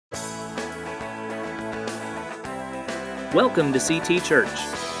Welcome to CT Church.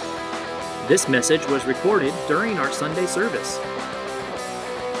 This message was recorded during our Sunday service.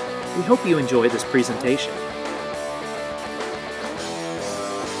 We hope you enjoy this presentation.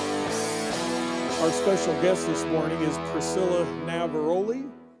 Our special guest this morning is Priscilla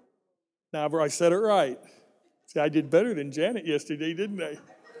Navaroli. I said it right. See, I did better than Janet yesterday, didn't I?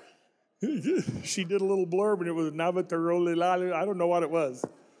 She did a little blurb and it was Navaroli. I don't know what it was.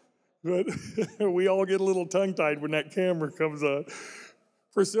 But we all get a little tongue-tied when that camera comes on.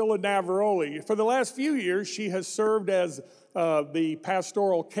 Priscilla Navaroli. For the last few years, she has served as the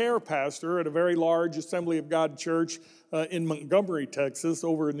pastoral care pastor at a very large Assembly of God church in Montgomery, Texas,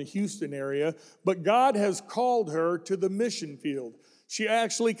 over in the Houston area. But God has called her to the mission field. She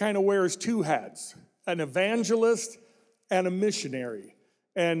actually kind of wears two hats, an evangelist and a missionary.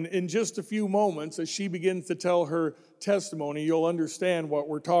 And in just a few moments, as she begins to tell her testimony, you'll understand what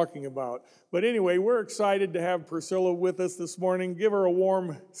we're talking about. But anyway, we're excited to have Priscilla with us this morning. Give her a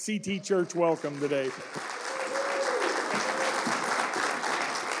warm CT Church welcome today.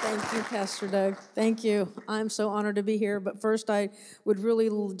 Thank you, Pastor Doug. Thank you. I'm so honored to be here. But first, I would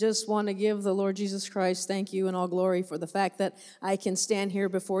really just want to give the Lord Jesus Christ thank you and all glory for the fact that I can stand here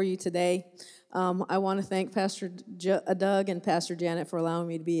before you today. I want to thank Pastor Doug and Pastor Janet for allowing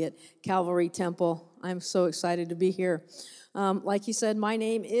me to be at Calvary Temple. I'm so excited to be here. Like you said, my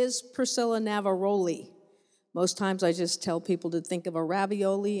name is Priscilla Navaroli. Most times I just tell people to think of a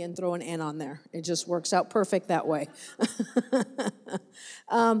ravioli and throw an N on there. It just works out perfect that way.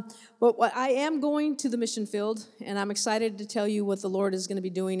 But I am going to the mission field, and I'm excited to tell you what the Lord is going to be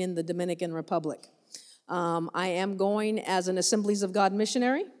doing in the Dominican Republic. I am going as an Assemblies of God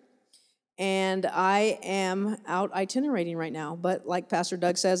missionary. And I am out itinerating right now. But like Pastor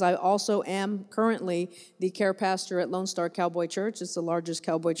Doug says, I also am currently the care pastor at Lone Star Cowboy Church. It's the largest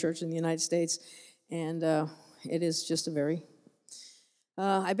cowboy church in the United States. And it is just a very...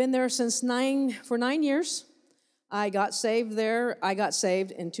 I've been there for 9 years. I got saved there. I got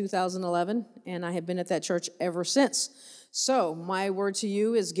saved in 2011, and I have been at that church ever since. So my word to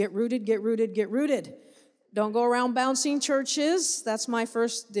you is get rooted, get rooted, get rooted. Don't go around bouncing churches. That's my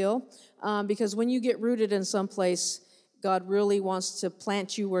first deal. Because when you get rooted in some place, God really wants to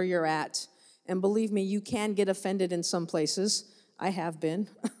plant you where you're at. And believe me, you can get offended in some places. I have been.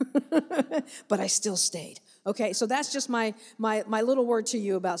 But I still stayed. Okay, so that's just my little word to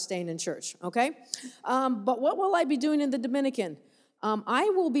you about staying in church, okay? But what will I be doing in the Dominican? I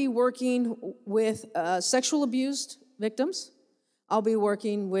will be working with sexual abused victims. I'll be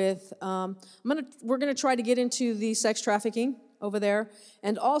working with, we're going to try to get into the sex trafficking over there.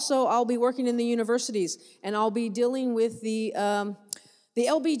 And also, I'll be working in the universities, and I'll be dealing with the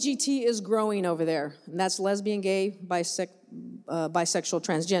LBGT is growing over there, and that's lesbian, gay, bisexual,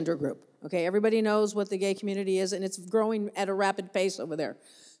 transgender group. Okay, everybody knows what the gay community is, and it's growing at a rapid pace over there.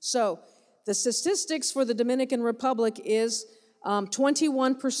 So the statistics for the Dominican Republic is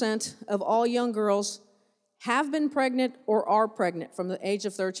 21% of all young girls have been pregnant or are pregnant from the age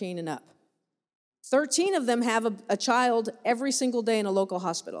of 13 and up. 13 of them have a child every single day in a local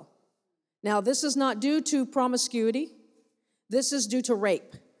hospital. Now, this is not due to promiscuity. This is due to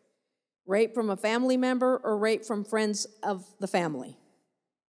rape. Rape from a family member or rape from friends of the family.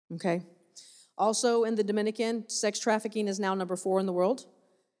 Okay? Also, in the Dominican, sex trafficking is now number 4 in the world.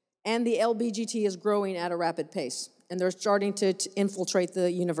 And the LBGT is growing at a rapid pace. And they're starting to infiltrate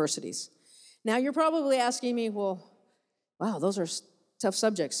the universities. Now, you're probably asking me, well, wow, those are tough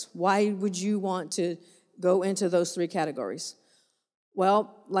subjects. Why would you want to go into those 3 categories?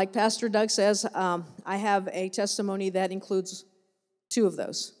 Well, like Pastor Doug says, I have a testimony that includes 2 of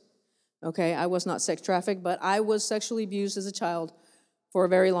those. Okay, I was not sex trafficked, but I was sexually abused as a child for a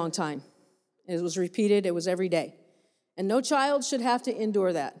very long time. It was repeated, it was every day. And no child should have to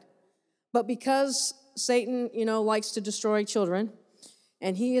endure that. But because Satan, likes to destroy children,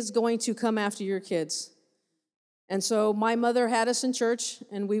 and he is going to come after your kids. And so my mother had us in church,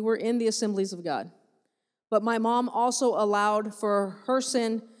 and we were in the Assemblies of God. But my mom also allowed for her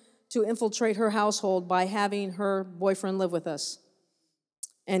sin to infiltrate her household by having her boyfriend live with us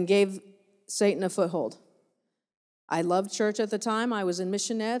and gave Satan a foothold. I loved church at the time. I was in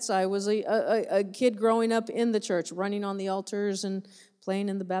missionettes. I was a kid growing up in the church, running on the altars and playing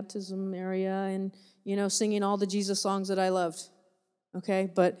in the baptism area and, singing all the Jesus songs that I loved. Okay,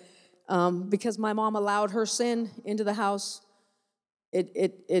 but because my mom allowed her sin into the house,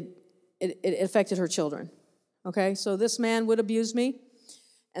 it affected her children. Okay, so this man would abuse me.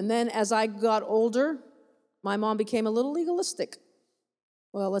 And then as I got older, my mom became a little legalistic.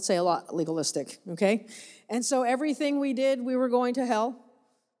 Well, let's say a lot legalistic, okay? And so everything we did, we were going to hell.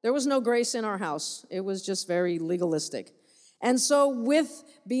 There was no grace in our house. It was just very legalistic. And so with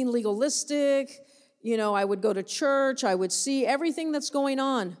being legalistic, I would go to church, I would see everything that's going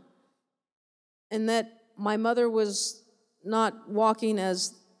on, and that my mother was not walking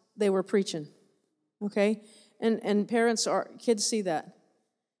as they were preaching, okay? And kids see that.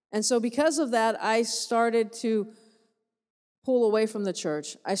 And so because of that, I started to pull away from the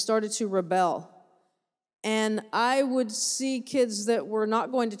church. I started to rebel. And I would see kids that were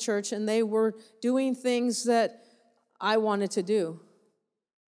not going to church, and they were doing things that I wanted to do.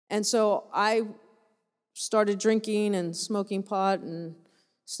 And so I started drinking and smoking pot and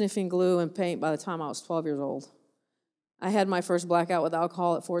sniffing glue and paint by the time I was 12 years old. I had my first blackout with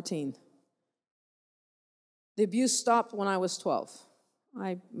alcohol at 14. The abuse stopped when I was 12.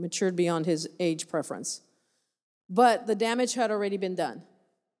 I matured beyond his age preference. But the damage had already been done.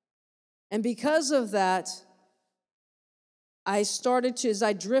 And because of that, as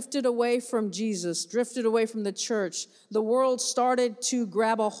I drifted away from Jesus, drifted away from the church, the world started to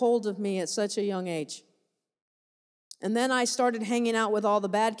grab a hold of me at such a young age. And then I started hanging out with all the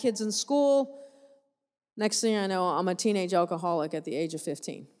bad kids in school. Next thing I know, I'm a teenage alcoholic at the age of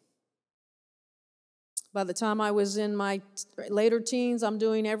 15. By the time I was in my later teens, I'm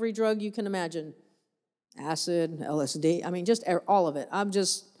doing every drug you can imagine. Acid, LSD, just all of it. I'm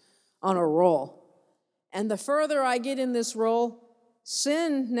just on a roll. And the further I get in this role,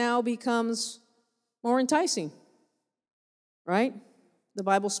 sin now becomes more enticing, right? The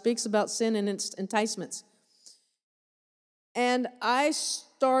Bible speaks about sin and its enticements. And I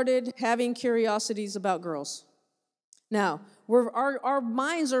started having curiosities about girls. Now, our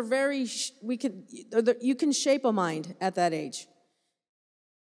minds are you can shape a mind at that age.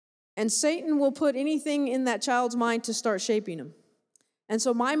 And Satan will put anything in that child's mind to start shaping him. And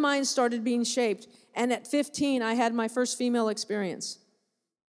so my mind started being shaped. And at 15, I had my first female experience.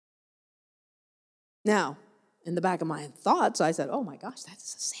 Now, in the back of my thoughts, I said, oh my gosh,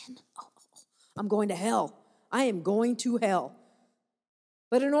 that's a sin. Oh, I'm going to hell. I am going to hell.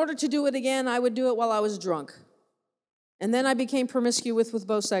 But in order to do it again, I would do it while I was drunk. And then I became promiscuous with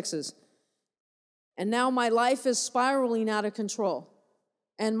both sexes. And now my life is spiraling out of control.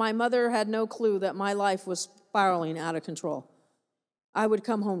 And my mother had no clue that my life was spiraling out of control. I would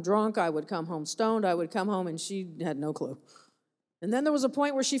come home drunk, I would come home stoned, I would come home and she had no clue. And then there was a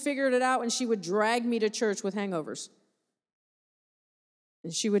point where she figured it out and she would drag me to church with hangovers.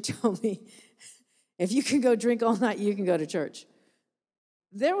 And she would tell me, if you can go drink all night, you can go to church.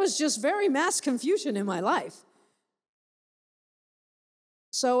 There was just very mass confusion in my life.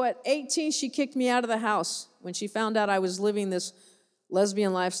 So at 18, she kicked me out of the house when she found out I was living this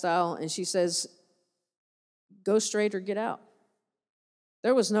lesbian lifestyle, and she says, go straight or get out.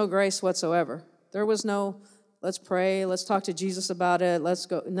 There was no grace whatsoever. There was no, let's pray, let's talk to Jesus about it, let's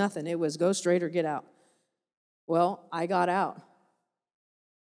go, nothing. It was go straight or get out. Well, I got out.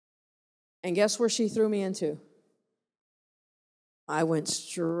 And guess where she threw me into? I went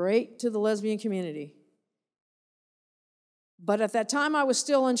straight to the lesbian community. But at that time, I was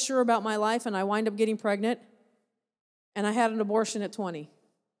still unsure about my life, and I wind up getting pregnant, and I had an abortion at 20.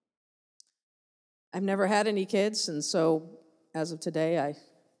 I've never had any kids, and so as of today, I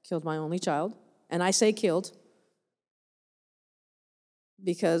killed my only child. And I say killed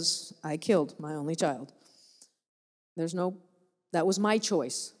because I killed my only child. That was my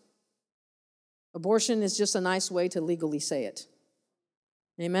choice. Abortion is just a nice way to legally say it.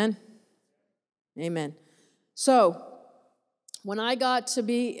 Amen? Amen. So, when I got to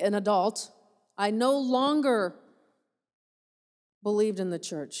be an adult, I no longer believed in the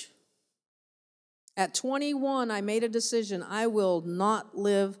church. At 21, I made a decision. I will not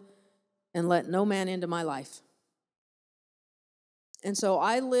live and let no man into my life. And so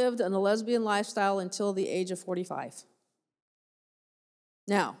I lived in a lesbian lifestyle until the age of 45.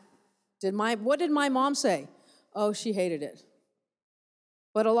 Now, what did my mom say? Oh, she hated it.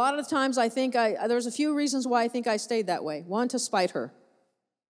 But a lot of times I think there's a few reasons why I think I stayed that way. One, to spite her.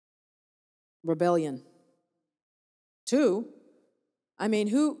 Rebellion. Two,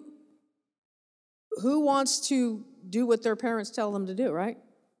 who wants to do what their parents tell them to do, right?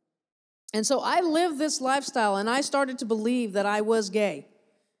 And so I lived this lifestyle, and I started to believe that I was gay.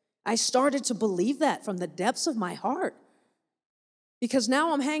 I started to believe that from the depths of my heart. Because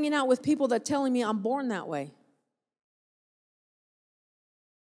now I'm hanging out with people that are telling me I'm born that way.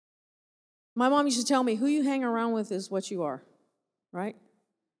 My mom used to tell me, who you hang around with is what you are, right?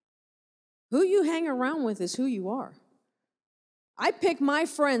 Who you hang around with is who you are. I pick my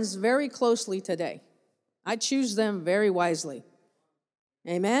friends very closely today. I choose them very wisely.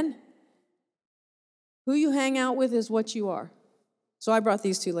 Amen? Who you hang out with is what you are. So I brought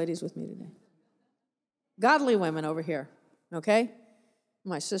these two ladies with me today. Godly women over here. okay?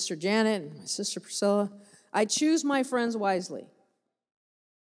 My sister Janet and my sister Priscilla. I choose my friends wisely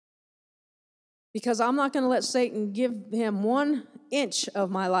because I'm not going to let Satan give him 1 inch of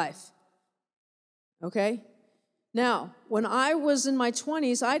my life, okay? Now, when I was in my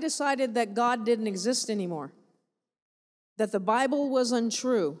 20s, I decided that God didn't exist anymore, that the Bible was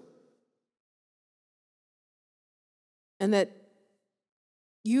untrue, and that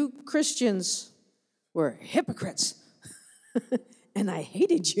you Christians were hypocrites. And I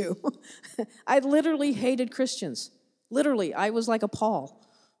hated you. I literally hated Christians. Literally, I was like a Paul,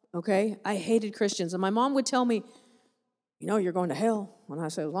 okay? I hated Christians. And my mom would tell me, you know, you're going to hell. And I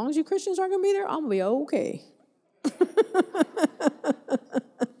said, as long as you Christians aren't going to be there, I'm going to be okay.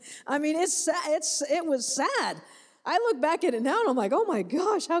 I mean, it was sad. I look back at it now and I'm like, oh my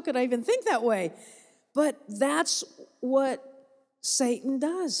gosh, how could I even think that way? But that's what Satan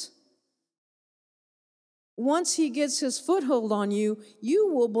does. Once he gets his foothold on you, you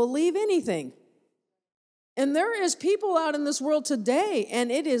will believe anything. And there is people out in this world today,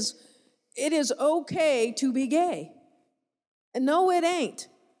 and it is okay to be gay. And no, it ain't.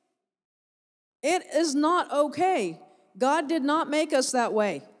 It is not okay. God did not make us that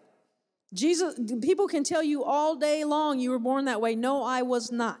way. People can tell you all day long you were born that way. No, I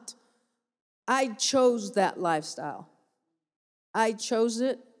was not. I chose that lifestyle. I chose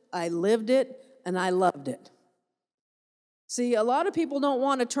it, I lived it, and I loved it. See, a lot of people don't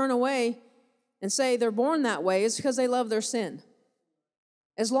want to turn away and say they're born that way. It's because they love their sin.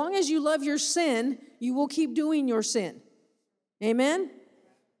 As long as you love your sin, you will keep doing your sin. Amen?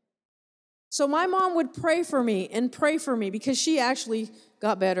 So my mom would pray for me because she actually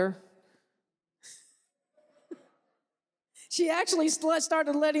got better. She actually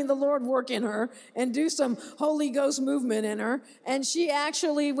started letting the Lord work in her and do some Holy Ghost movement in her. And she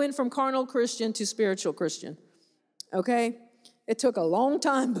actually went from carnal Christian to spiritual Christian. Okay? It took a long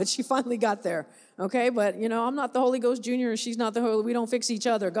time, but she finally got there. Okay? But, you know, I'm not the Holy Ghost Junior, and she's not the Holy. We don't fix each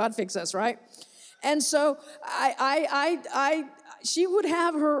other. God fix us, right? And so she would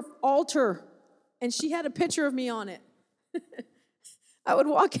have her altar, and she had a picture of me on it. I would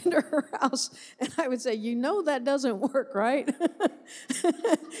walk into her house and I would say, you know that doesn't work, right?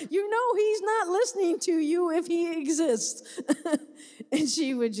 You know he's not listening to you if he exists. And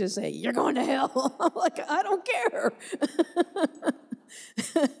she would just say, you're going to hell. I'm like, I don't care.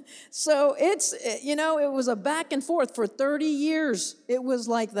 So it's, you know, it was a back and forth for 30 years. It was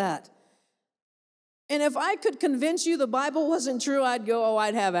like that. And if I could convince you the Bible wasn't true, I'd go, oh,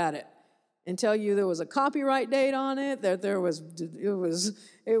 I'd have at it. And tell you there was a copyright date on it, that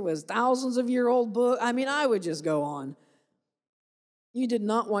it was thousands of year old book. I mean, I would just go on. You did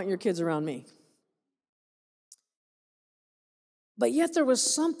not want your kids around me. But yet there was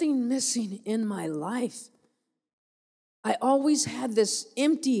something missing in my life. I always had this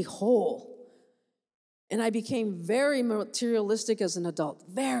empty hole. And I became very materialistic as an adult.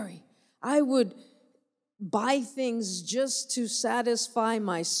 Very. I would buy things just to satisfy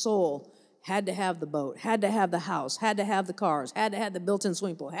my soul. Had to have the boat, had to have the house, had to have the cars, had to have the built-in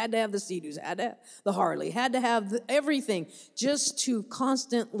swimming pool, had to have the Sea-Doos, had to have the Harley, had to have everything just to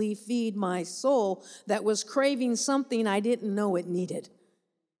constantly feed my soul that was craving something I didn't know it needed.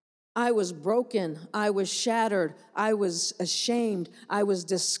 I was broken. I was shattered. I was ashamed. I was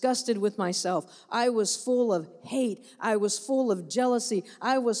disgusted with myself. I was full of hate. I was full of jealousy.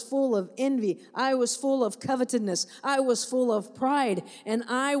 I was full of envy. I was full of covetousness. I was full of pride. And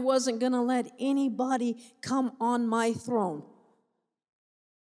I wasn't going to let anybody come on my throne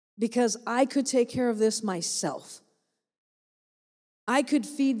because I could take care of this myself. I could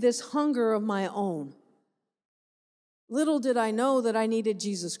feed this hunger of my own. Little did I know that I needed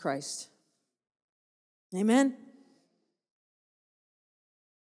Jesus Christ. Amen?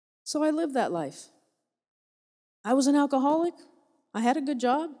 So I lived that life. I was an alcoholic. I had a good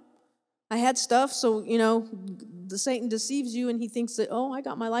job. I had stuff, so, you know, the Satan deceives you and he thinks that, oh, I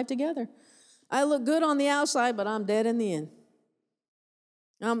got my life together. I look good on the outside, but I'm dead in the end.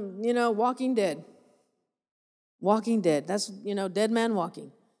 I'm, you know, walking dead. Walking dead. That's, you know, dead man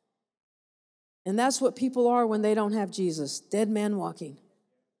walking. And that's what people are when they don't have Jesus. Dead man walking.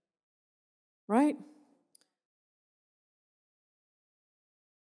 Right?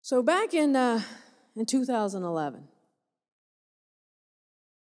 So back in 2011,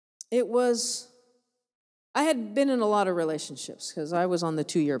 I had been in a lot of relationships because I was on the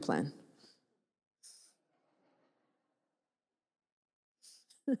 2-year plan.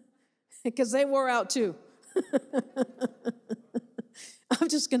 Because they wore out too. I'm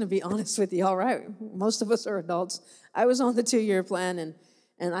just going to be honest with you, all right? Most of us are adults. I was on the 2-year plan,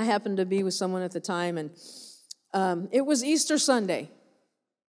 and I happened to be with someone at the time, and It was Easter Sunday.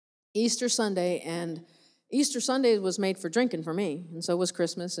 And Easter Sunday was made for drinking for me, and so was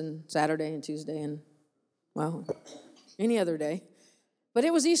Christmas and Saturday and Tuesday and, well, any other day. But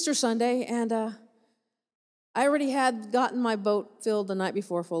it was Easter Sunday, and I already had gotten my boat filled the night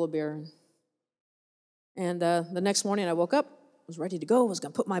before full of beer. And the next morning I woke up, was ready to go, was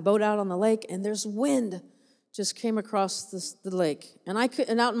going to put my boat out on the lake, and there's wind just came across the lake. And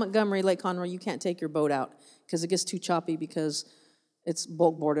out in Montgomery, Lake Conroe, you can't take your boat out because it gets too choppy because it's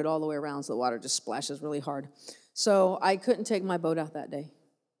bulk boarded all the way around, so the water just splashes really hard. So I couldn't take my boat out that day.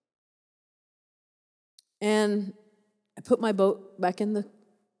 And I put my boat back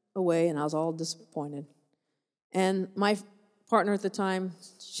away, and I was all disappointed. And my partner at the time,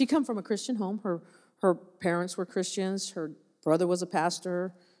 she come from a Christian home. Her parents were Christians. Her brother was a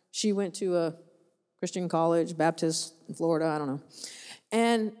pastor. She went to a Christian college, Baptist in Florida, I don't know.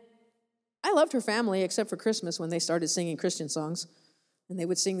 And I loved her family, except for Christmas when they started singing Christian songs. And they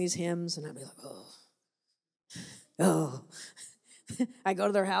would sing these hymns, and I'd be like, oh. I go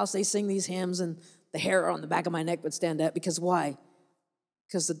to their house, they sing these hymns, and the hair on the back of my neck would stand up. Because why?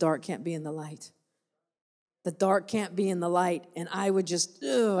 Because the dark can't be in the light. The dark can't be in the light. And I would just,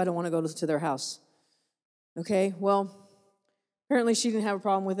 I don't want to go to their house. Okay, well, apparently she didn't have a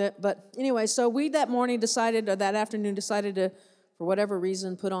problem with it. But anyway, so we that afternoon decided to, for whatever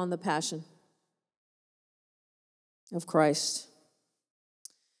reason, put on the Passion of Christ.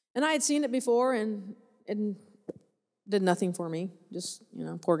 And I had seen it before, and did nothing for me. Just,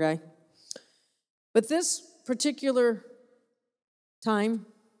 poor guy. But this particular time,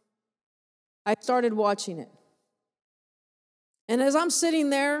 I started watching it. And as I'm sitting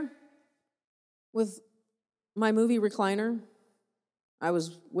there with my movie recliner, I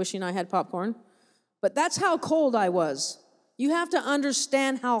was wishing I had popcorn. But that's how cold I was. You have to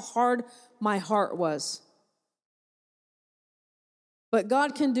understand how hard my heart was. But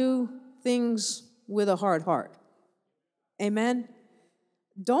God can do things with a hard heart. Amen?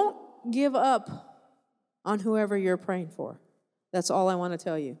 Don't give up on whoever you're praying for. That's all I want to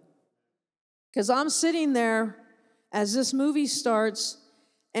tell you. Because I'm sitting there as this movie starts,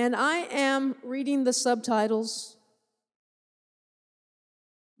 and I am reading the subtitles.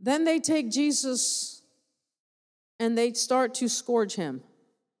 Then they take Jesus and they start to scourge him.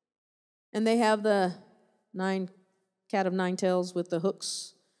 And they have the cat of nine tails with the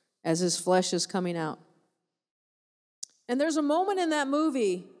hooks as his flesh is coming out. And there's a moment in that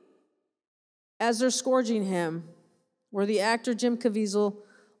movie as they're scourging him where the actor Jim Caviezel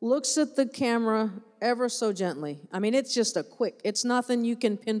looks at the camera ever so gently. I mean, it's just it's nothing you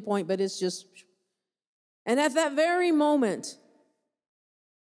can pinpoint, but it's just. And at that very moment,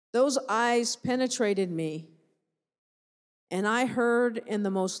 those eyes penetrated me, and I heard in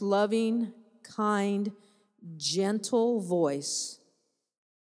the most loving, kind, gentle voice,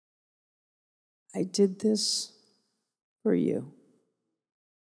 I did this for you.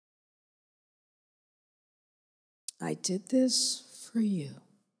 I did this for you.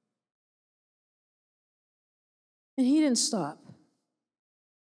 And he didn't stop.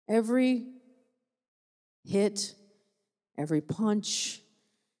 Every hit, every punch,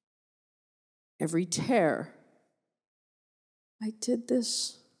 every tear, I did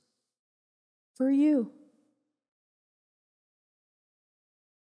this for you.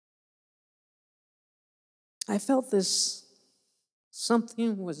 I felt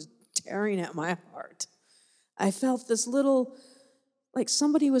something was tearing at my heart. I felt this little, like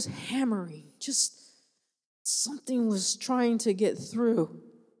somebody was hammering, just something was trying to get through.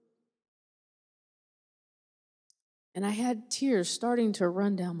 And I had tears starting to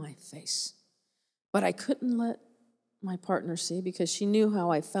run down my face. But I couldn't let my partner see because she knew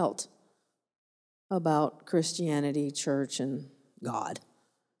how I felt about Christianity, church, and God.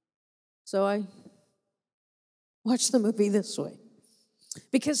 So I watched the movie this way.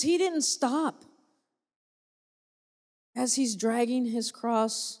 Because he didn't stop. As he's dragging his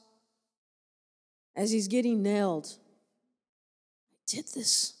cross, as he's getting nailed, I did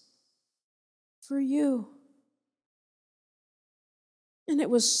this for you. And it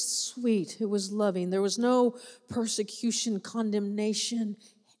was sweet. It was loving. There was no persecution, condemnation,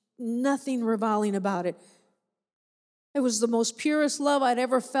 nothing reviling about it. It was the most purest love I'd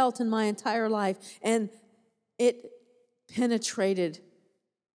ever felt in my entire life. And it penetrated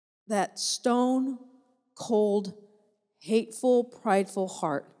that stone cold, hateful, prideful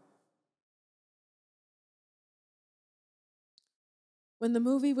heart. When the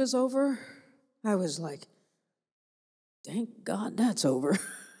movie was over, I was like, thank God that's over.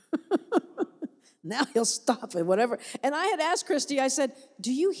 Now he'll stop it, whatever. And I had asked Christy, I said,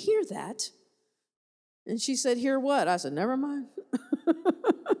 do you hear that? And she said, hear what? I said, never mind.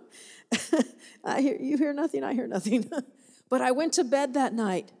 You hear nothing, I hear nothing. But I went to bed that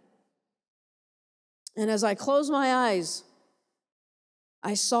night. And as I closed my eyes,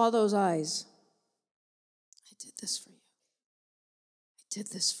 I saw those eyes. I did this for you. I did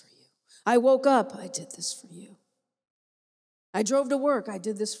this for you. I woke up. I did this for you. I drove to work. I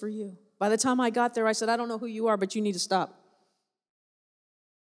did this for you. By the time I got there, I said, I don't know who you are, but you need to stop.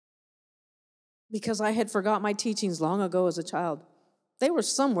 Because I had forgot my teachings long ago as a child. They were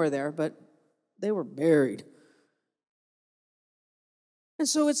somewhere there, but they were buried. And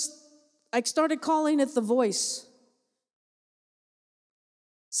so I started calling it the voice.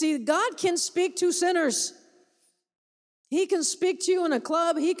 See, God can speak to sinners. He can speak to you in a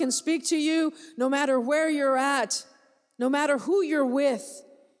club. He can speak to you no matter where you're at, no matter who you're with.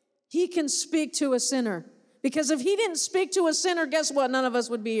 He can speak to a sinner. Because if he didn't speak to a sinner, guess what? None of us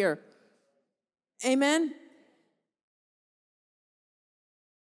would be here. Amen?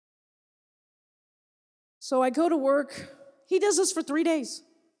 So I go to work. He does this for 3 days.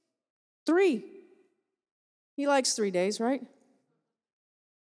 3. He likes 3 days, right?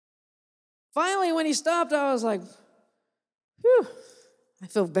 Finally, when he stopped, I was like, whew, I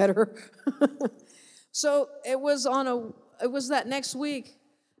feel better. So it was that next week.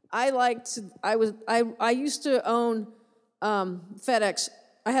 I used to own FedEx.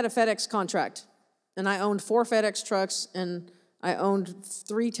 I had a FedEx contract, and I owned 4 FedEx trucks, and I owned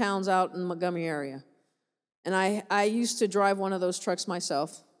 3 towns out in the Montgomery area. And I used to drive one of those trucks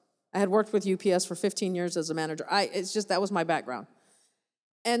myself. I had worked with UPS for 15 years as a manager. That was my background.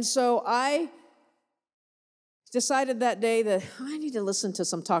 And so I decided that day that I need to listen to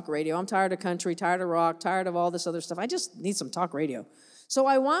some talk radio. I'm tired of country, tired of rock, tired of all this other stuff. I just need some talk radio. So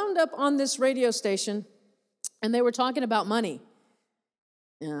I wound up on this radio station, and they were talking about money.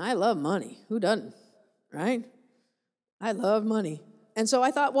 And I love money. Who doesn't, right? I love money. And so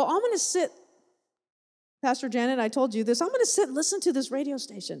I thought, well, I'm going to sit, Pastor Janet, I told you this, I'm going to sit and listen to this radio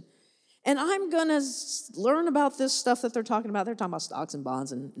station. And I'm going to learn about this stuff that they're talking about. They're talking about stocks and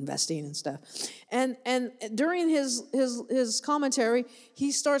bonds and investing and stuff. And during his commentary,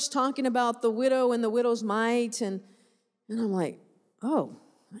 he starts talking about the widow and the widow's mite. And I'm like, oh,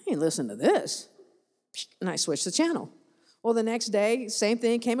 I ain't listening to this. And I switched the channel. Well, the next day, same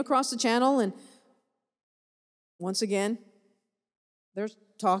thing, came across the channel. And once again, they're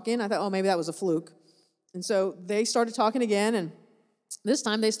talking. I thought, oh, maybe that was a fluke. And so they started talking again, and this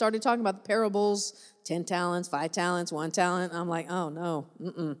time they started talking about the parables, 10 talents, 5 talents, 1 talent. I'm like, oh,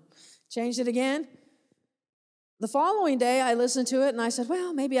 no, Changed it again. The following day, I listened to it, and I said,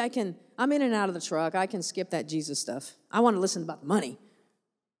 well, maybe I'm in and out of the truck. I can skip that Jesus stuff. I want to listen about the money.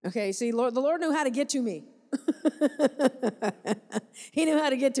 Okay, see, the Lord knew how to get to me. He knew how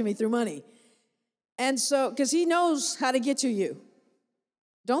to get to me through money. And so, because he knows how to get to you.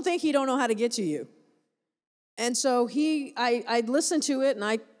 Don't think he don't know how to get to you. And so I listened to it,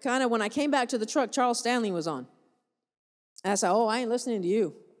 and when I came back to the truck, Charles Stanley was on. And I said, oh, I ain't listening to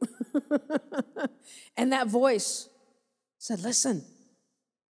you. And that voice said, listen.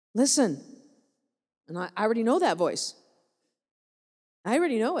 And I already know that voice. I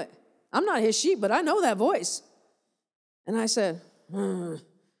already know it. I'm not his sheep, but I know that voice. And I said,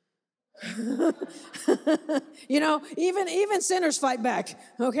 even sinners fight back,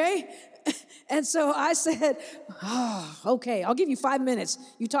 okay? And so I said, okay, I'll give you 5 minutes.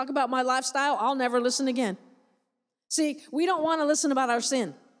 You talk about my lifestyle, I'll never listen again. See, we don't want to listen about our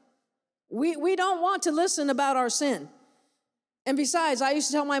sin. We don't want to listen about our sin. And besides, I used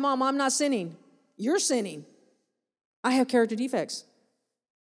to tell my mom, I'm not sinning. You're sinning. I have character defects.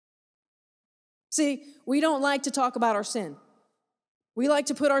 See, we don't like to talk about our sin. We like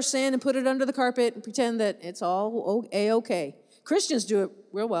to put our sin and put it under the carpet and pretend that it's all A-okay. Christians do it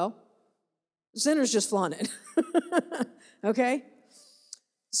real well. Sinners just flaunt it. Okay?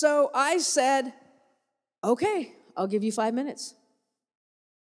 So I said, okay, I'll give you 5 minutes.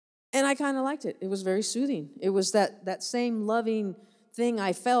 And I kind of liked it. It was very soothing. It was that same loving thing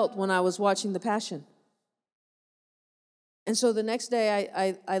I felt when I was watching The Passion. And so the next day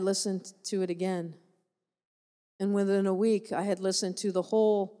I listened to it again. And within a week, I had listened to the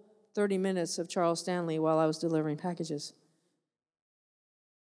whole 30 minutes of Charles Stanley while I was delivering packages.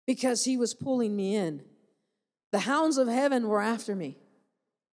 Because he was pulling me in. The hounds of heaven were after me.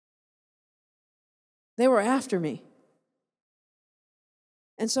 They were after me.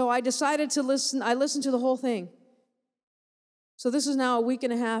 And so I decided to listen. I listened to the whole thing. So this is now a week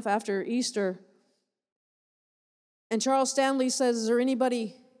and a half after Easter. And Charles Stanley says, is there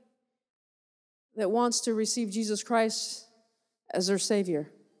anybody that wants to receive Jesus Christ as their Savior?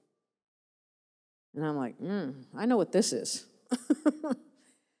 And I'm like, I know what this is.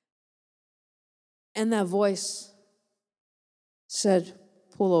 And that voice said,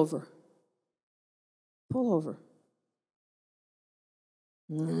 pull over. Pull over.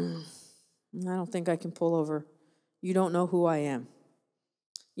 I don't think I can pull over. You don't know who I am.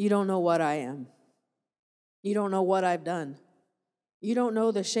 You don't know what I am. You don't know what I've done. You don't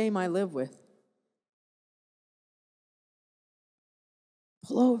know the shame I live with.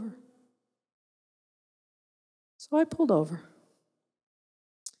 Pull over. So I pulled over.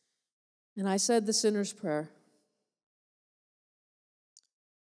 And I said the sinner's prayer.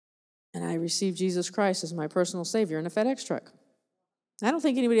 And I received Jesus Christ as my personal Savior in a FedEx truck. I don't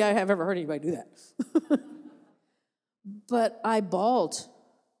think I have ever heard anybody do that. But I bawled.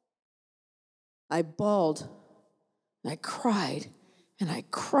 I bawled. I cried. And I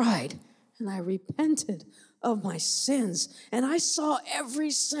cried. And I repented of my sins. And I saw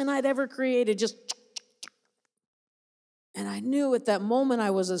every sin I'd ever created just. And I knew at that moment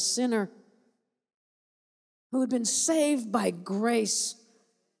I was a sinner who had been saved by grace.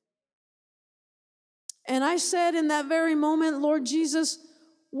 And I said in that very moment, Lord Jesus,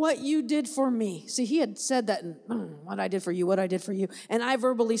 what you did for me. See, he had said that, what I did for you, what I did for you. And I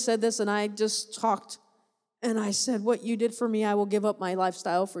verbally said this, and I just talked. And I said, what you did for me, I will give up my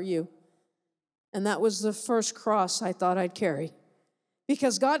lifestyle for you. And that was the first cross I thought I'd carry.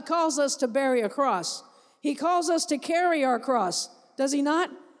 Because God calls us to bear a cross. He calls us to carry our cross. Does he not?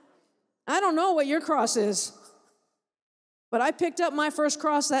 I don't know what your cross is. But I picked up my first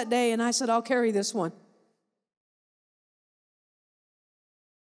cross that day, and I said, I'll carry this one.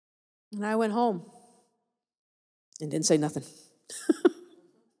 And I went home and didn't say nothing.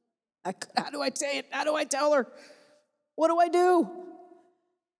 How do I say it? How do I tell her? What do I do?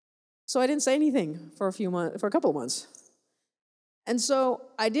 So I didn't say anything for a couple of months. And so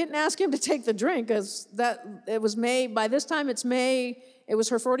I didn't ask him to take the drink because it was May. By this time it's May. It was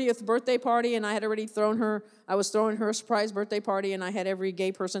her 40th birthday party, and I had already I was throwing her a surprise birthday party, and I had every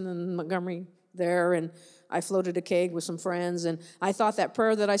gay person in Montgomery there, and I floated a keg with some friends, and I thought that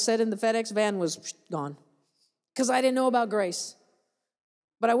prayer that I said in the FedEx van was gone because I didn't know about grace.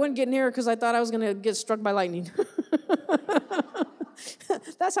 But I wouldn't get near her because I thought I was going to get struck by lightning.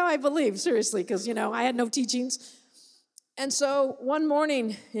 That's how I believe, seriously, because, I had no teachings. And so one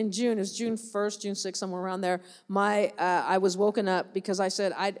morning in June, it was June 1st, June 6th, somewhere around there, I was woken up because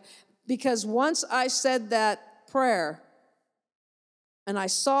because once I said that prayer, and I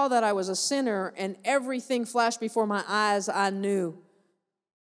saw that I was a sinner, and everything flashed before my eyes, I knew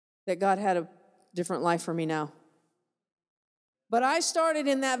that God had a different life for me now. But I started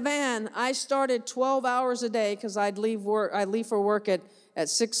in that van. I started 12 hours a day because I'd leave for work at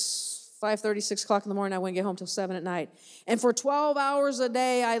 5:30, 6 o'clock in the morning. I wouldn't get home till 7 at night. And for 12 hours a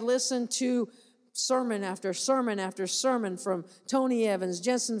day, I listened to sermon after sermon after sermon from Tony Evans,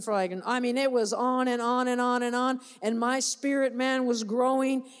 Jensen Flagg. I mean, it was on and on and on and on. And my spirit man was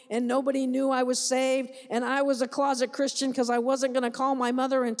growing, and nobody knew I was saved. And I was a closet Christian because I wasn't going to call my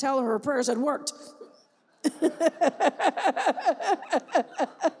mother and tell her prayers had worked.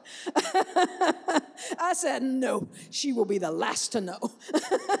 I said, no, she will be the last to know.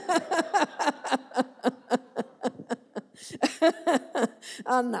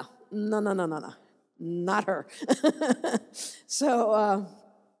 No, not her. So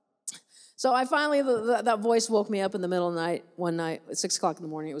I finally, that voice woke me up in the middle of the night, one night, at 6 o'clock in the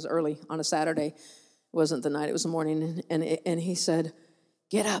morning. It was early on a Saturday. It wasn't the night, it was the morning. And he said,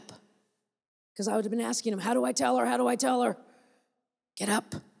 get up. Because I would have been asking him, how do I tell her? How do I tell her? Get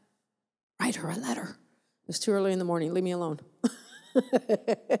up. Write her a letter. It was too early in the morning. Leave me alone.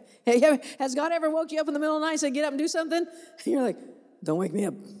 Hey, has God ever woke you up in the middle of the night and said, get up and do something? And you're like, don't wake me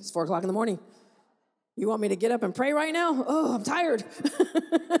up. It's 4 o'clock in the morning. You want me to get up and pray right now? Oh, I'm tired.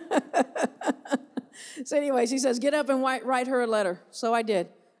 So anyways, he says, get up and write her a letter. So I did.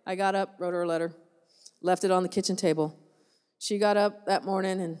 I got up, wrote her a letter, left it on the kitchen table. She got up that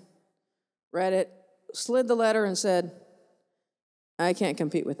morning and read it, slid the letter, and said, I can't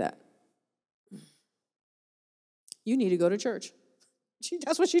compete with that. You need to go to church.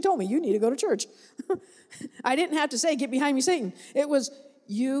 That's what she told me. You need to go to church. I didn't have to say, get behind me, Satan. It was,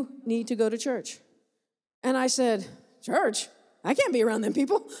 you need to go to church. And I said, church? I can't be around them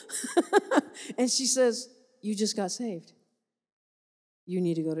people. And she says, you just got saved. You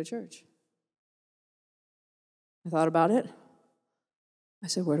need to go to church. I thought about it. I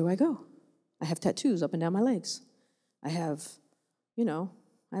said, where do I go? I have tattoos up and down my legs. I have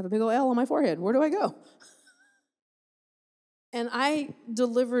a big old L on my forehead. Where do I go? And I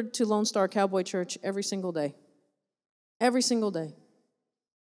delivered to Lone Star Cowboy Church every single day. Every single day.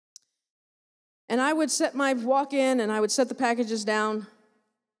 And I would walk in and I would set the packages down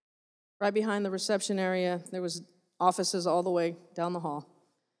right behind the reception area. There was offices all the way down the hall.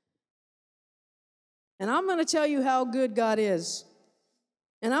 And I'm going to tell you how good God is.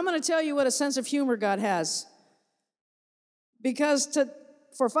 And I'm going to tell you what a sense of humor God has. Because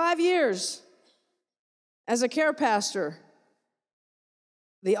for 5 years, as a care pastor,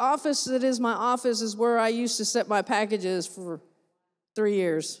 the office that is my office is where I used to set my packages for 3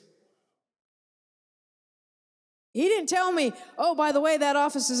 years. He didn't tell me, oh, by the way, that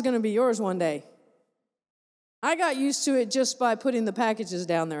office is going to be yours one day. I got used to it just by putting the packages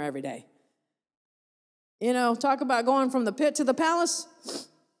down there every day. You know, talk about going from the pit to the palace.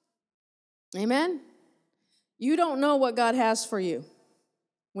 Amen? You don't know what God has for you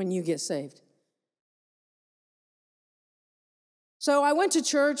when you get saved. So I went to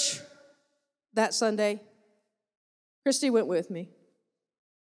church that Sunday. Christy went with me.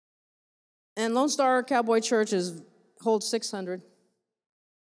 And Lone Star Cowboy Church holds 600.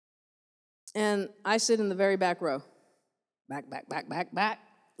 And I sit in the very back row. Back,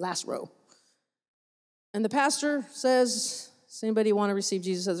 last row. And the pastor says, does anybody want to receive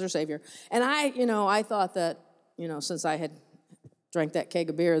Jesus as their Savior? And I thought that, since I had drank that keg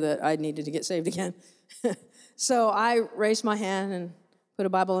of beer that I needed to get saved again. So I raised my hand and put a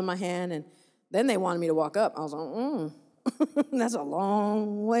Bible in my hand, and then they wanted me to walk up. I was like, that's a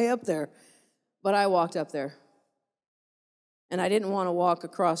long way up there. But I walked up there. And I didn't want to walk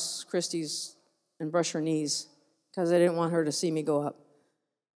across Christy's and brush her knees because I didn't want her to see me go up.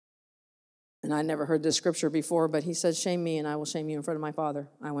 And I never heard this scripture before, but he said, shame me and I will shame you in front of my Father.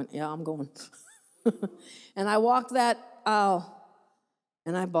 I went, yeah, I'm going. And I walked that aisle,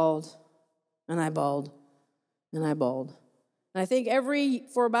 and I bawled, and I bawled, and I bawled. And I think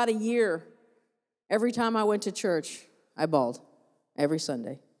for about a year, every time I went to church, I bawled every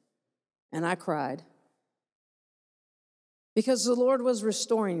Sunday. And I cried. Because the Lord was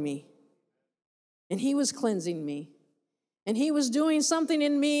restoring me. And he was cleansing me. And he was doing something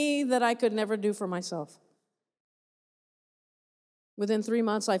in me that I could never do for myself. Within 3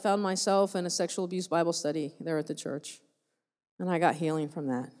 months, I found myself in a sexual abuse Bible study there at the church. And I got healing from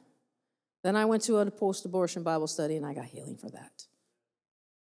that. Then I went to a post-abortion Bible study, and I got healing for that.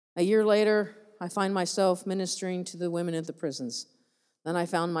 A year later, I find myself ministering to the women at the prisons. Then I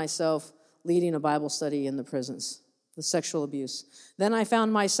found myself leading a Bible study in the prisons, the sexual abuse. Then I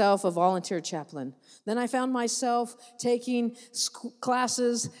found myself a volunteer chaplain. Then I found myself taking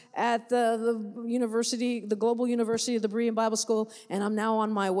classes at the university, the Global University of the Berean Bible School, and I'm now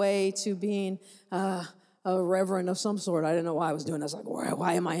on my way to being a reverend of some sort. I didn't know why I was doing this. I was like,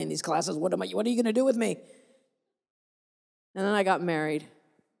 why am I in these classes? What are you going to do with me? And then I got married.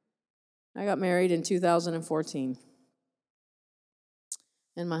 I got married in 2014.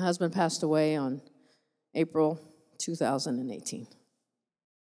 And my husband passed away on April 2018.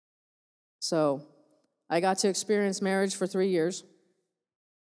 So I got to experience marriage for 3 years.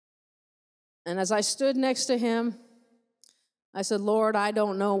 And as I stood next to him, I said, Lord, I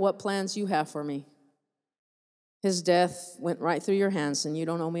don't know what plans you have for me. His death went right through your hands, and you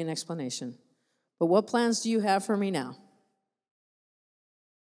don't owe me an explanation. But what plans do you have for me now?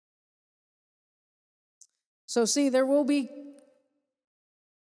 So see, there will be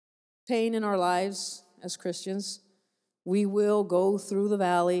pain in our lives as Christians. We will go through the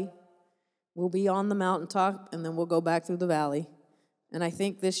valley. We'll be on the mountaintop, and then we'll go back through the valley. And I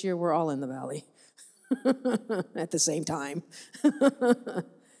think this year we're all in the valley at the same time.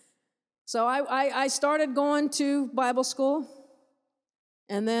 So I started going to Bible school,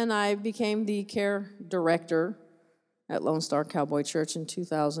 and then I became the care director at Lone Star Cowboy Church in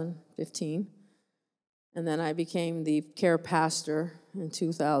 2015. And then I became the care pastor in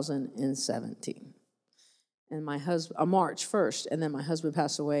 2017. And my husband, on March 1st, and then my husband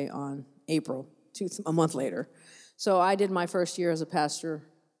passed away on April, a month later. So I did my first year as a pastor,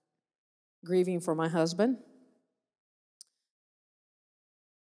 grieving for my husband.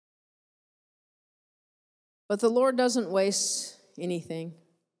 But the Lord doesn't waste anything.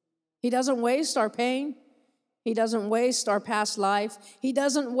 He doesn't waste our pain. He doesn't waste our past life. He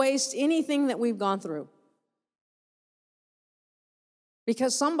doesn't waste anything that we've gone through.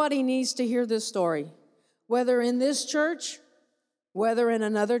 Because somebody needs to hear this story, whether in this church, whether in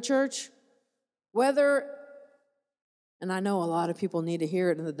another church, and I know a lot of people need to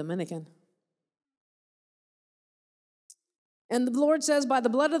hear it in the Dominican. And the Lord says, by the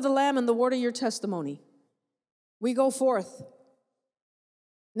blood of the Lamb and the word of your testimony, we go forth.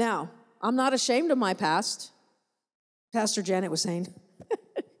 Now, I'm not ashamed of my past. Pastor Janet was saying.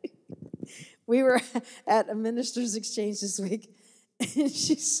 We were at a minister's exchange this week, and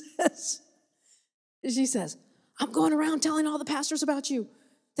she says, She says, I'm going around telling all the pastors about you,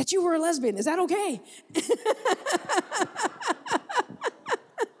 that you were a lesbian. Is that okay?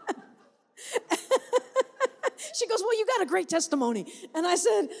 She goes, well, you got a great testimony. And I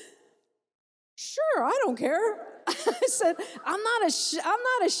said, sure, I don't care. I said, I'm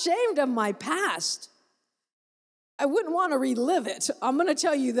not ashamed of my past. I wouldn't want to relive it. I'm going to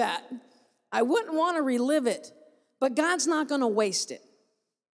tell you that. I wouldn't want to relive it, but God's not going to waste it.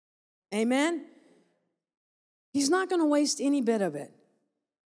 Amen? He's not going to waste any bit of it.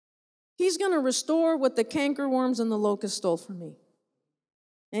 He's going to restore what the cankerworms and the locusts stole from me.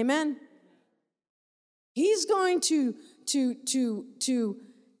 Amen? He's going to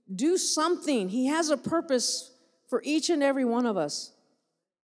do something. He has a purpose for each and every one of us.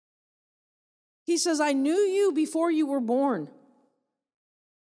 He says, I knew you before you were born.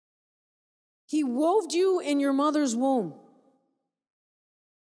 He wove you in your mother's womb.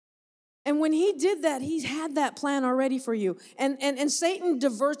 And when he did that, he had that plan already for you. And Satan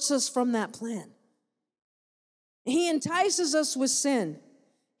diverts us from that plan. He entices us with sin.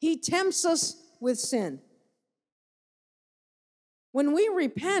 He tempts us with sin. When we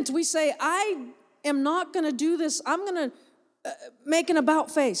repent, we say, I am not going to do this. I'm going to make an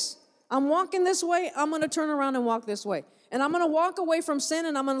about face. I'm walking this way. I'm going to turn around and walk this way. And I'm going to walk away from sin,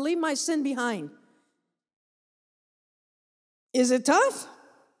 and I'm going to leave my sin behind. Is it tough?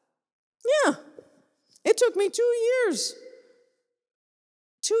 Yeah. It took me 2 years.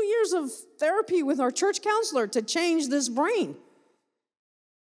 2 years of therapy with our church counselor to change this brain.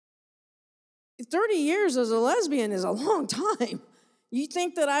 30 years as a lesbian is a long time. You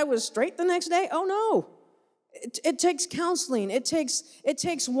think that I was straight the next day? Oh, no. It takes counseling. It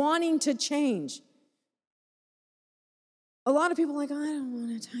takes wanting to change. A lot of people are like, I don't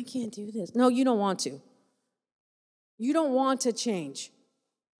want to, I can't do this. No, you don't want to. You don't want to change.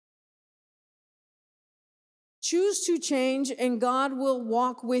 Choose to change, and God will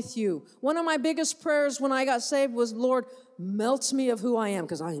walk with you. One of my biggest prayers when I got saved was, Lord, melt me of who I am,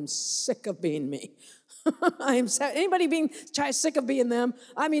 because I am sick of being me. Anybody being sick of being them?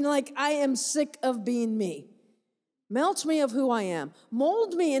 I am sick of being me. Melt me of who I am.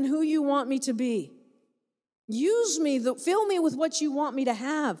 Mold me in who you want me to be. Use me, fill me with what you want me to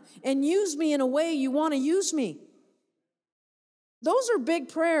have, and use me in a way you want to use me. Those are big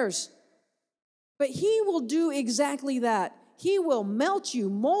prayers. But he will do exactly that. He will melt you,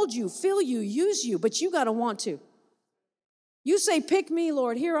 mold you, fill you, use you, but you got to want to. You say, pick me,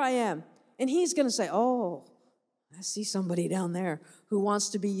 Lord, here I am. And he's going to say, oh, I see somebody down there who wants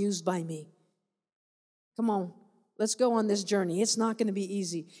to be used by me. Come on, let's go on this journey. It's not going to be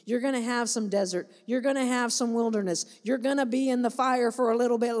easy. You're going to have some desert. You're going to have some wilderness. You're going to be in the fire for a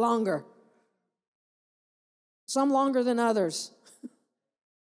little bit longer. Some longer than others.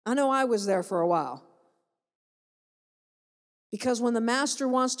 I know I was there for a while. Because when the master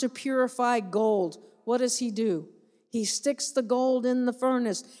wants to purify gold, what does he do? He sticks the gold in the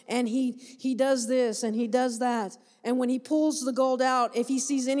furnace, and he does this and he does that. And when he pulls the gold out, if he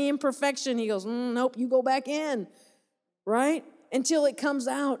sees any imperfection, he goes, nope, you go back in, right? Until it comes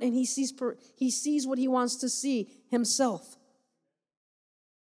out and he sees what he wants to see himself.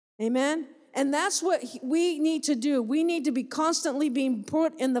 Amen? And that's what we need to do. We need to be constantly being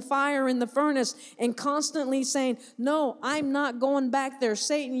put in the fire, in the furnace, and constantly saying, no, I'm not going back there.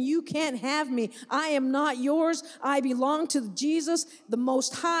 Satan, you can't have me. I am not yours. I belong to Jesus, the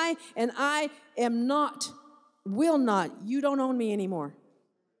Most High, and I am not, will not. You don't own me anymore.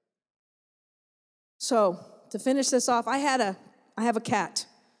 So, to finish this off, I have a cat.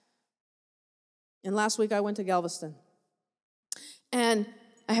 And last week I went to Galveston. And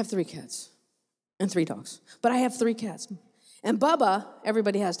I have 3 cats. And 3 dogs. But I have 3 cats. And Bubba,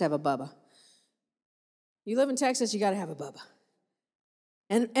 everybody has to have a Bubba. You live in Texas, you got to have a Bubba.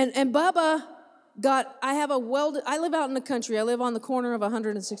 And Bubba I live out in the country. I live on the corner of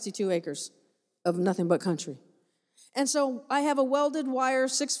 162 acres of nothing but country. And so I have a welded wire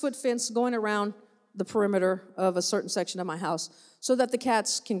 6-foot fence going around the perimeter of a certain section of my house so that the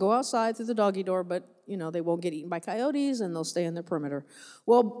cats can go outside through the doggy door, but, they won't get eaten by coyotes and they'll stay in their perimeter.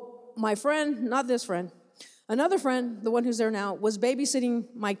 Well, my friend, not this friend, another friend, the one who's there now, was babysitting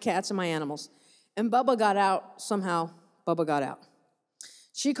my cats and my animals. And Bubba got out somehow. Bubba got out.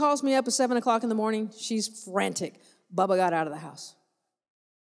 She calls me up at 7 o'clock in the morning. She's frantic. Bubba got out of the house.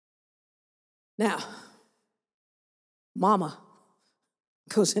 Now, Mama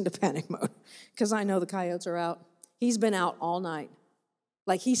goes into panic mode because I know the coyotes are out. He's been out all night.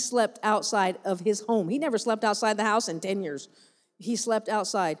 Like he slept outside of his home. He never slept outside the house in 10 years. He slept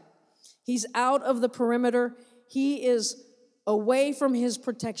outside. He's out of the perimeter. He is away from his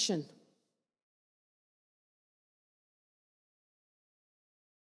protection.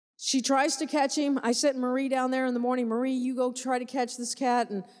 She tries to catch him. I sent Marie down there in the morning. Marie, you go try to catch this cat.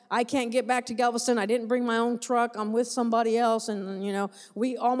 And I can't get back to Galveston. I didn't bring my own truck. I'm with somebody else. And,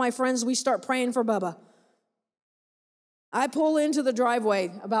 all my friends, we start praying for Bubba. I pull into the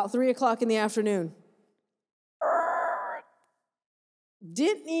driveway about 3 o'clock in the afternoon.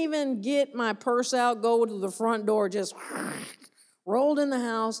 Didn't even get my purse out, go to the front door, just rolled in the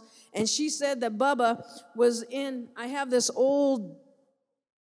house. And she said that Bubba was I have this old,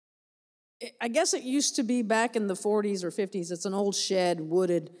 I guess it used to be back in the 40s or 50s. It's an old shed,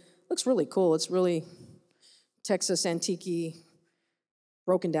 wooded. Looks really cool. It's really Texas antique,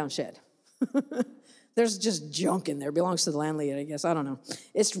 broken down shed. There's just junk in there. Belongs to the landlady, I guess. I don't know.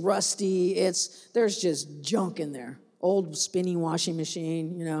 It's rusty. There's just junk in there. Old spinning washing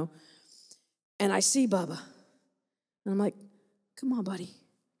machine, And I see Bubba. And I'm like, come on, buddy.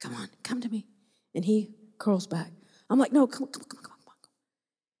 Come on, come to me. And he curls back. I'm like, no, come on.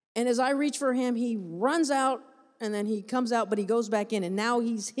 And as I reach for him, he runs out, and then he comes out, but he goes back in, and now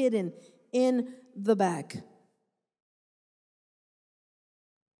he's hidden in the back.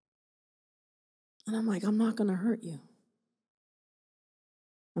 And I'm like, I'm not going to hurt you.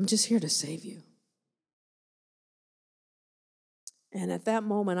 I'm just here to save you. And at that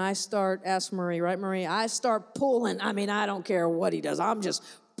moment, ask Marie, right, Marie? I start pulling. I don't care what he does. I'm just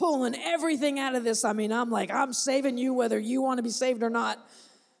pulling everything out of this. I'm like, I'm saving you whether you want to be saved or not.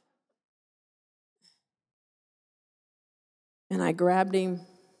 And I grabbed him,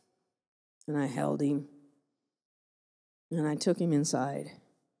 and I held him, and I took him inside,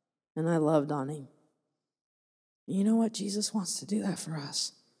 and I loved on him. You know what? Jesus wants to do that for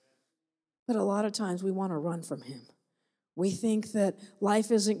us. But a lot of times we want to run from him. We think that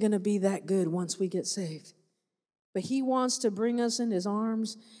life isn't going to be that good once we get saved. But he wants to bring us in his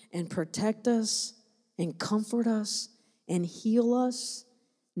arms and protect us and comfort us and heal us,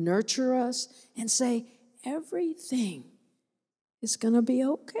 nurture us, and say, everything is going to be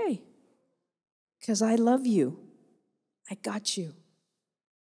okay because I love you. I got you.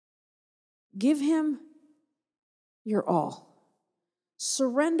 Give him your all.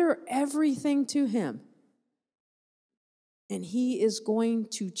 Surrender everything to him. And he is going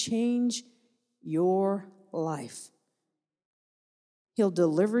to change your life. He'll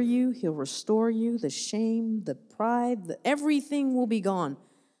deliver you. He'll restore you. The shame, the pride, everything will be gone.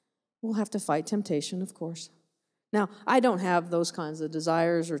 We'll have to fight temptation, of course. Now, I don't have those kinds of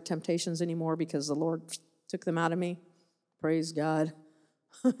desires or temptations anymore because the Lord took them out of me. Praise God.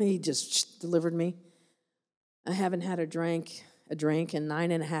 He just delivered me. I haven't had a drink in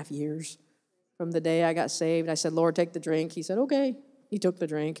 9.5 years. From the day I got saved, I said, Lord, take the drink. He said, okay. He took the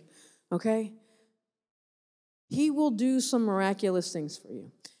drink. Okay? He will do some miraculous things for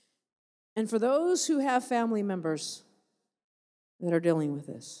you. And for those who have family members that are dealing with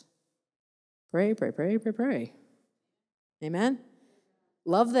this, pray, pray, pray, pray, pray. Amen?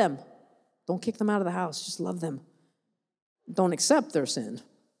 Love them. Don't kick them out of the house. Just love them. Don't accept their sin.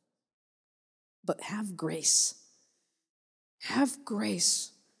 But have grace. Have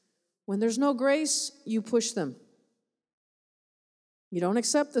grace. When there's no grace, you push them. You don't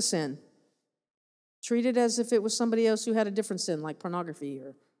accept the sin. Treat it as if it was somebody else who had a different sin, like pornography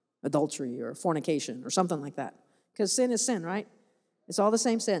or adultery or fornication or something like that. Because sin is sin, right? It's all the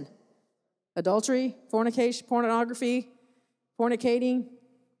same sin. Adultery, fornication, pornography, fornicating.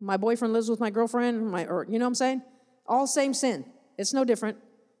 My boyfriend lives with my girlfriend, you know what I'm saying? All same sin. It's no different.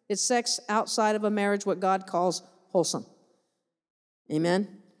 It's sex outside of a marriage, what God calls wholesome. Amen?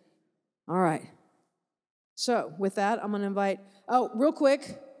 All right. So with that, I'm going to invite, real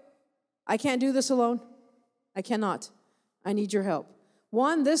quick, I can't do this alone. I cannot. I need your help.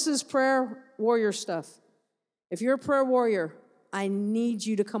 One, this is prayer warrior stuff. If you're a prayer warrior, I need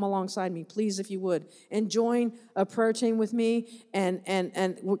you to come alongside me, please, if you would, and join a prayer team with me and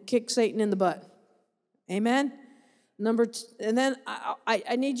kick Satan in the butt. Amen? And then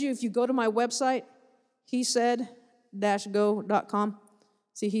I need you, if you go to my website, hesaid-go.com.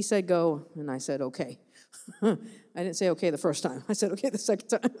 See, he said go, and I said okay. I didn't say okay the first time. I said okay the second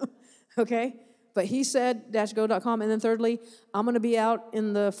time. Okay? But he said-go.com. And then thirdly, I'm going to be out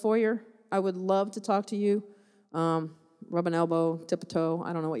in the foyer. I would love to talk to you. Rub an elbow, tip a toe.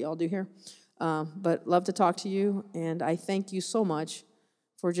 I don't know what y'all do here. But love to talk to you. And I thank you so much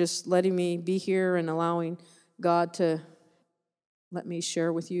for just letting me be here and allowing God to let me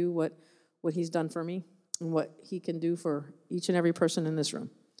share with you what he's done for me and what he can do for each and every person in this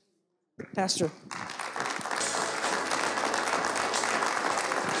room. Pastor.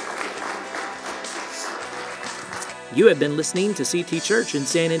 You have been listening to CT Church in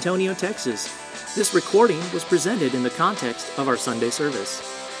San Antonio, Texas. This recording was presented in the context of our Sunday service.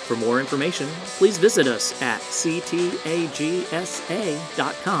 For more information, please visit us at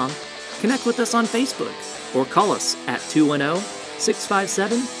ctagsa.com, connect with us on Facebook, or call us at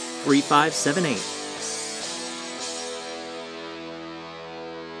 210-657-3578.